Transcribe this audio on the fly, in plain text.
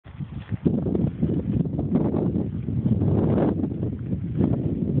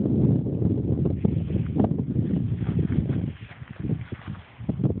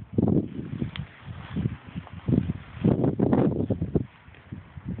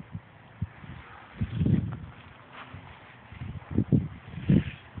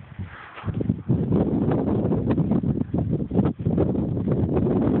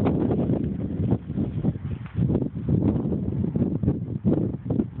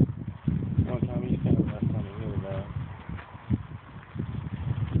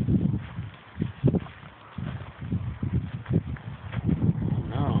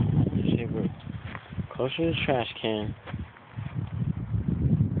Closer to the trash can.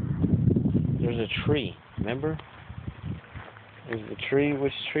 There's a tree, remember? There's a tree.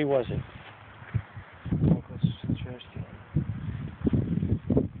 Which tree was it? Closer to the trash can.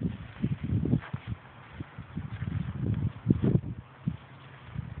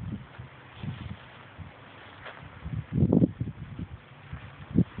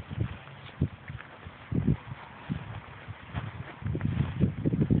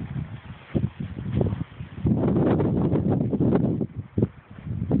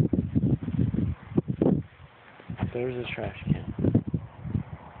 There's a trash can.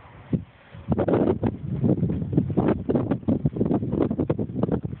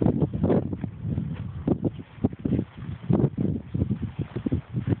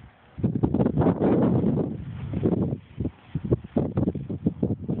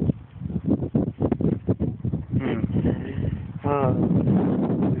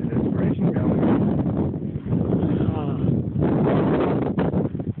 Desperation going.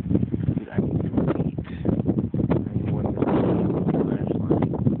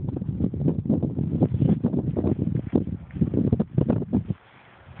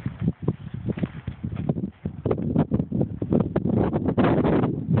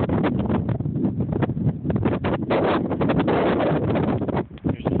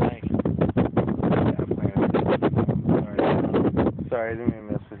 Sorry, I didn't mean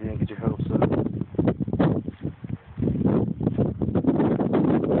to mess with you and get your hopes up.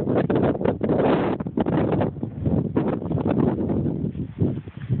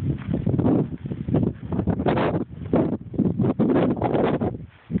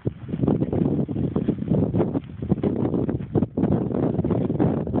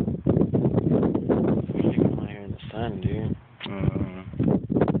 Dude. I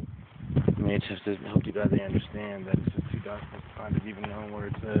mean, it's just to help you guys understand that it's just too dark to find it even knowing where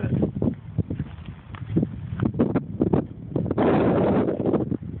it's at.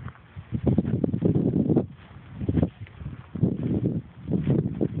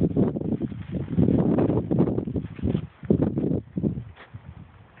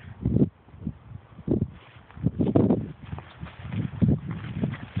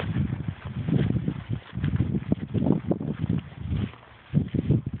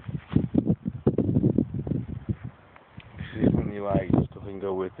 When you like, just go ahead and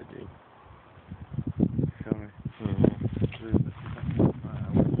go with it, dude. You feel me?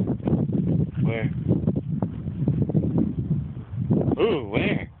 Where? Ooh,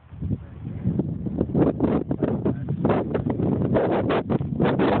 where?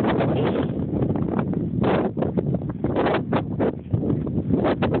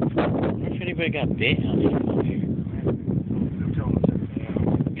 If anybody got bit on here.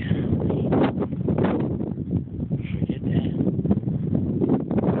 Forget that.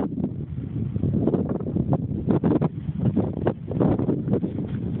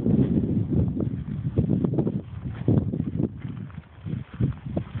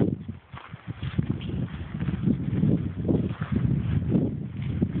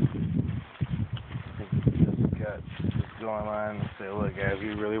 Go online and say, look guys, we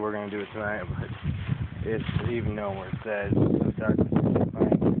really were going to do it tonight, but it's even knowing where it's at, it's so dark,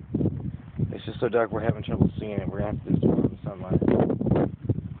 it's just so dark we're having trouble seeing it. We're going to have to do this in the sunlight.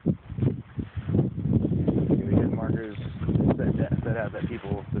 We get markers set out that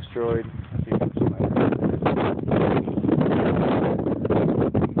people destroyed.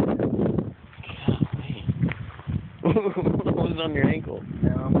 What was on your ankle?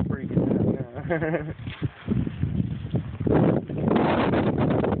 Yeah, I'm pretty good now.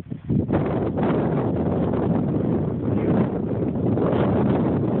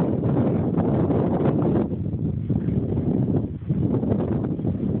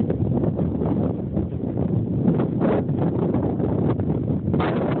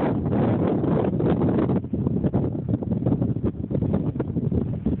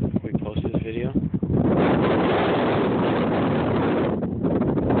 We post this video?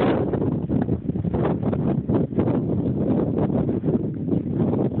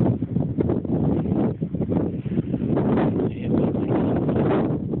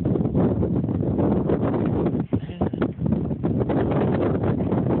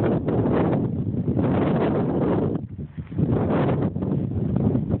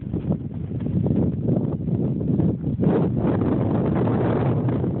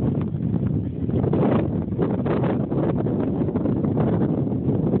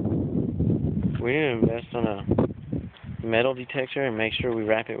 We need to invest on a metal detector and make sure we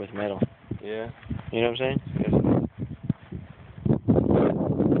wrap it with metal. Yeah. You know what I'm saying? Yes.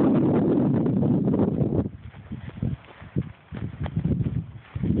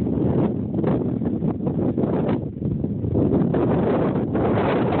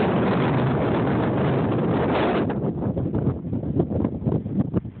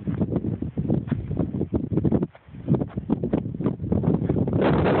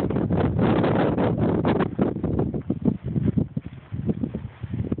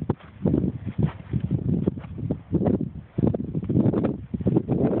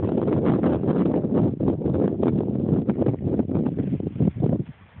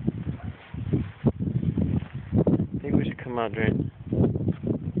 hydrant.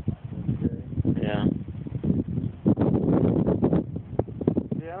 Yeah.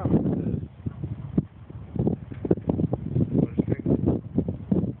 Yeah.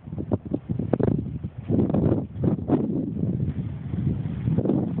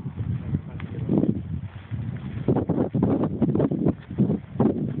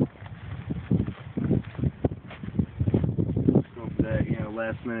 That,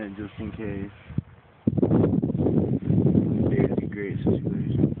 last minute just in case. It'd be a great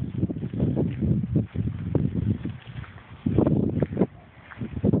situation.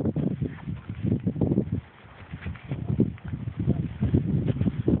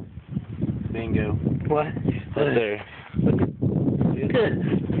 Bingo. What? Up there.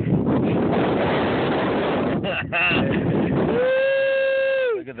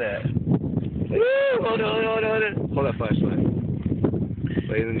 Look at that. Woo! Hold on. Hold that flashlight.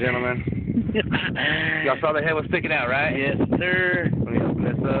 Ladies and gentlemen. Y'all saw the head was sticking out, right? Yes, sir. Let me open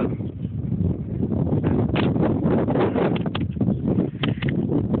this up.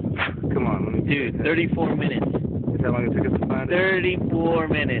 Come on, let me Dude, 34 minutes. Is how long it took us to find it? 34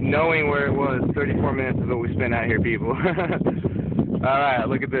 minutes. Knowing where it was, 34 minutes is what we spent out here, people. Alright,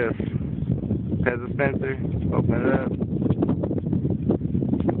 look at this. Has a dispenser. Open it up.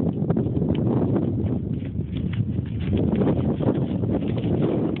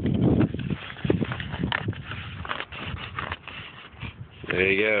 There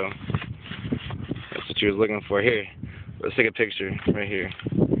you go. That's what you was looking for. Here, let's take a picture right here.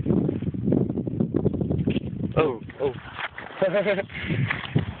 Oh.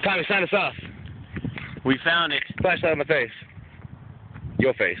 Tommy, sign us off. We found it. Flashlight on my face.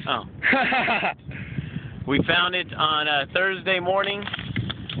 Your face. Oh. We found it on Thursday morning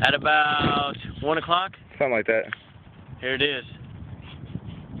at about 1 o'clock. Something like that. Here it is.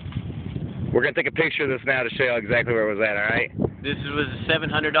 We're going to take a picture of this now to show you exactly where it was at, alright? This was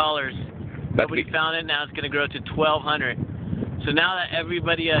 $700. Nobody found it. Now it's going to grow to $1,200. So now that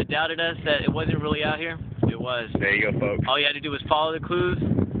everybody doubted us that it wasn't really out here, it was. There you go, folks. All you had to do was follow the clues.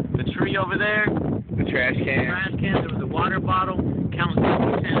 The tree over there. The trash can. There was a water bottle. Count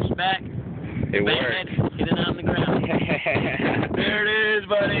 50 cents back. It Bang worked. it, hit it on the ground. There it is,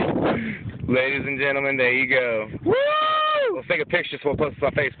 buddy. Ladies and gentlemen, there you go. Woo! Let's take a picture so we'll post this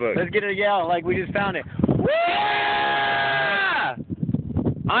on Facebook. Let's get a yell like we just found it. Woo!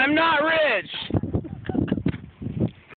 I'm not rich!